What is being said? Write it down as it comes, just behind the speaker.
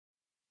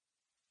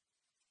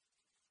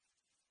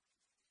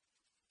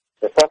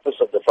The purpose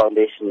of the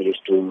foundation is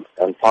to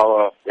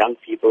empower young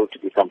people to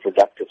become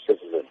productive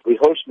citizens. We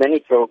host many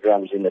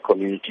programs in the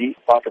community,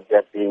 part of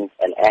that being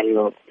an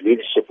annual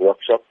leadership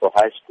workshop for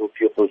high school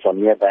pupils from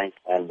Merebank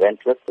and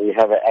Wentworth. We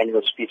have an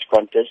annual speech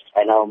contest,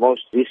 and our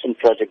most recent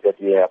project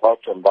that we are about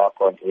to embark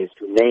on is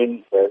to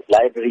name the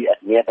library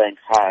at Merebank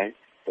High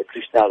the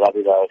Krishna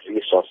Rabilal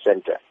Resource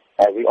Center.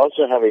 We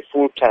also have a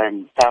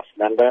full-time staff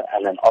member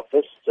and an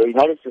office. So in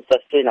order to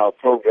sustain our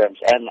programs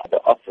and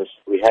the office,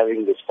 we're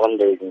having this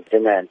fundraising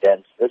dinner and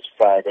dance this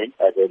Friday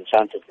at the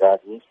Enchanted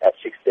Gardens at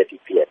 6:30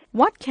 p.m.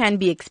 What can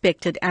be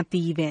expected at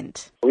the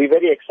event? We're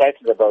very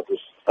excited about this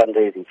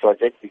fundraising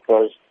project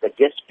because the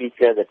guest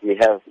speaker that we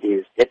have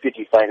is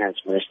Deputy Finance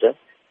Minister,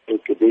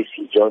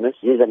 Nkubisi Jonas.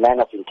 He is a man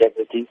of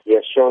integrity. He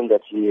has shown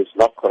that he is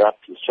not corrupt.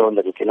 He's shown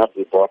that he cannot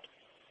be bought.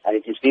 And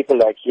it is people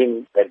like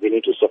him that we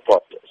need to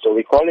support. So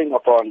we're calling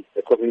upon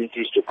the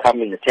communities to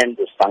come and attend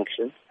this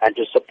function and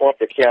to support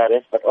the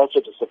KRF, but also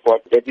to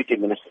support Deputy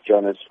Minister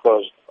Jonas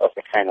because of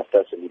the kind of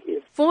person he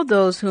is. For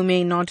those who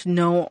may not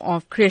know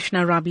of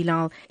Krishna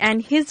Rabilal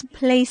and his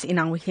place in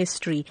our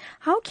history,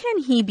 how can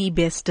he be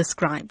best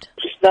described?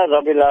 Krishna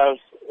Rabilal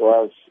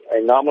was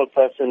a normal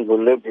person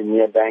who lived in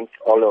Merebank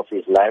all of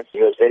his life. He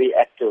was very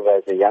active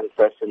as a young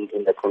person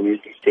in the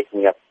communities,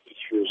 taking up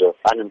issues of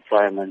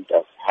unemployment,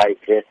 of high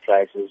bread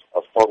prices,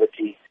 of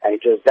poverty. And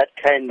it was that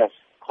kind of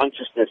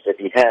consciousness that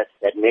he had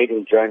that made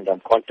him join the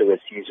Umkhonto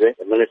Wesizwe,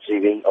 the military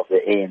wing of the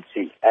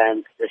ANC.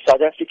 And the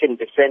South African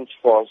Defence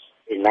Force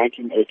in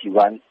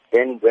 1981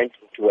 then went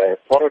into a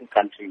foreign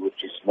country,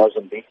 which is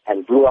Mozambique,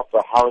 and blew up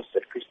a house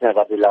that Krishna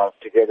Rabilal,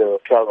 together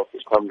with 12 of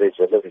his comrades,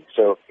 were living.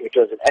 So it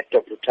was an act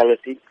of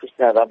brutality.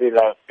 Krishna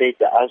Rabilal paid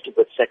the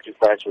ultimate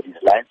sacrifice with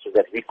his life so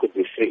that we could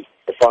be free.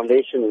 The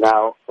foundation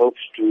now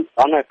hopes to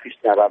honor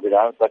Krishna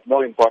Rabilal, but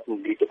more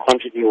importantly, to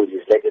continue with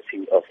his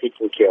legacy of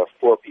taking care of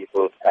poor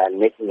people and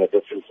making a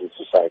difference in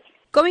society.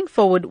 Going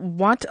forward,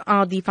 what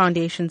are the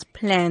foundation's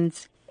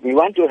plans? We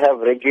want to have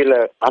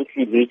regular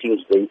monthly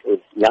meetings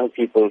with young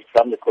people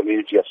from the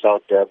community of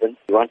South Durban.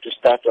 We want to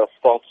start off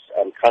sports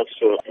and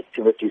cultural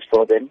activities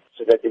for them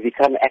so that they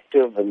become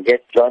active and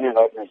join an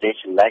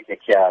organization like the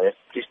KRF.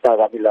 Krishna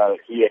Rabilal,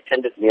 he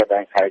attended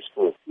Merebank High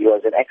School. He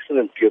was an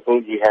excellent pupil.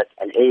 He had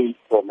an A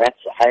for maths,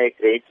 a higher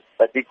grade,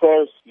 but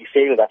because he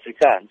failed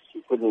Afrikaans,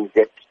 he couldn't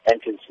get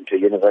entrance into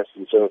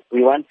university. So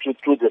we want to,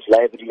 through this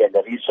library and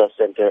the resource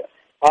center,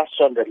 pass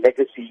on the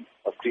legacy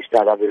of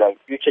Krishna Rabilal.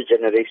 Future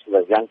generations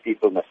of young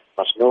people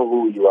must know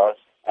who he was.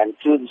 And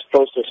through this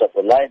process of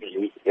the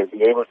library, they'll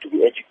be able to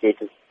be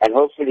educated. And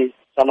hopefully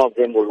some of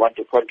them will want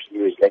to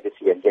continue his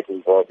legacy and get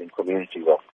involved in community work.